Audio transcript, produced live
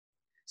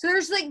So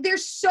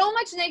there's so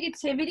much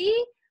negativity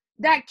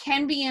that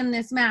can be in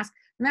this mask.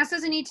 The mask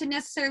doesn't need to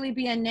necessarily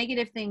be a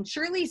negative thing.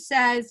 Shirley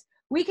says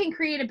we can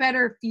create a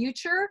better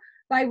future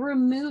by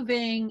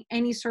removing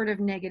any sort of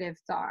negative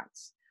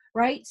thoughts,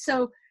 right?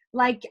 So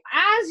like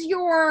as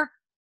you're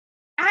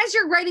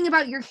writing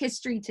about your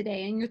history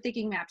today and you're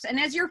thinking maps, and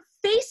as you're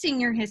facing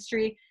your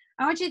history,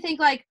 I want you to think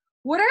like,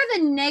 what are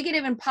the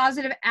negative and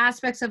positive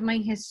aspects of my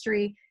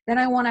history that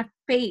I want to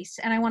face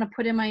and I want to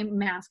put in my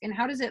mask, and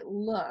how does it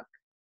look?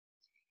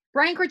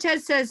 Brian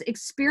Cortez says,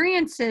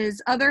 experience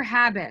other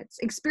habits,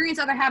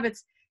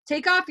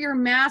 take off your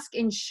mask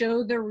and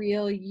show the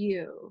real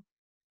you.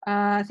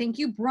 Thank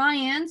you,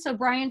 Brian. So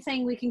Brian's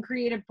saying we can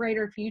create a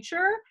brighter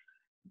future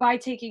by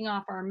taking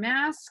off our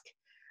mask.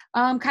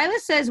 Kyla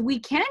says we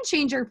can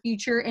change our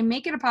future and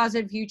make it a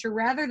positive future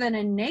rather than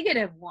a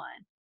negative one.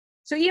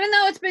 So even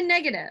though it's been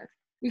negative,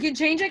 we can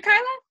change it,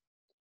 Kyla?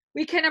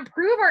 We can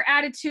improve our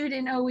attitude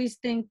and always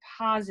think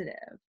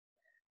positive,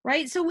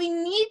 right? So we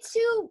need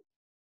to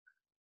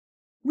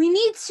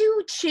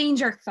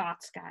change our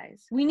thoughts,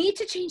 guys. We need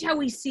to change how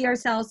we see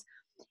ourselves.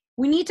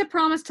 We need to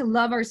promise to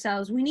love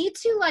ourselves. We need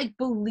to like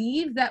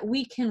believe that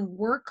we can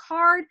work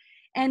hard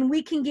and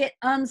we can get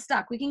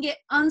unstuck. We can get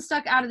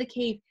unstuck out of the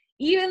cave.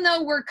 Even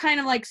though we're kind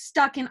of like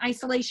stuck in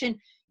isolation,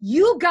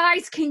 you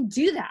guys can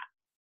do that.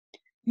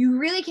 You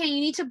really can. You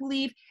need to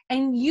believe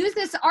and use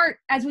this art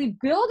as we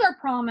build our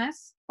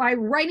promise by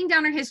writing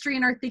down our history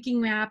and our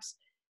thinking maps.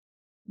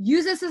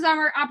 Use this as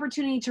our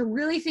opportunity to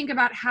really think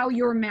about how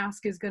your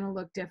mask is going to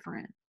look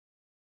different.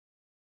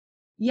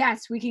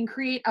 Yes, we can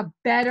create a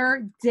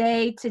better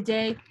day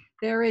today.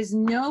 There's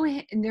no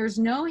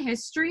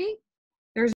history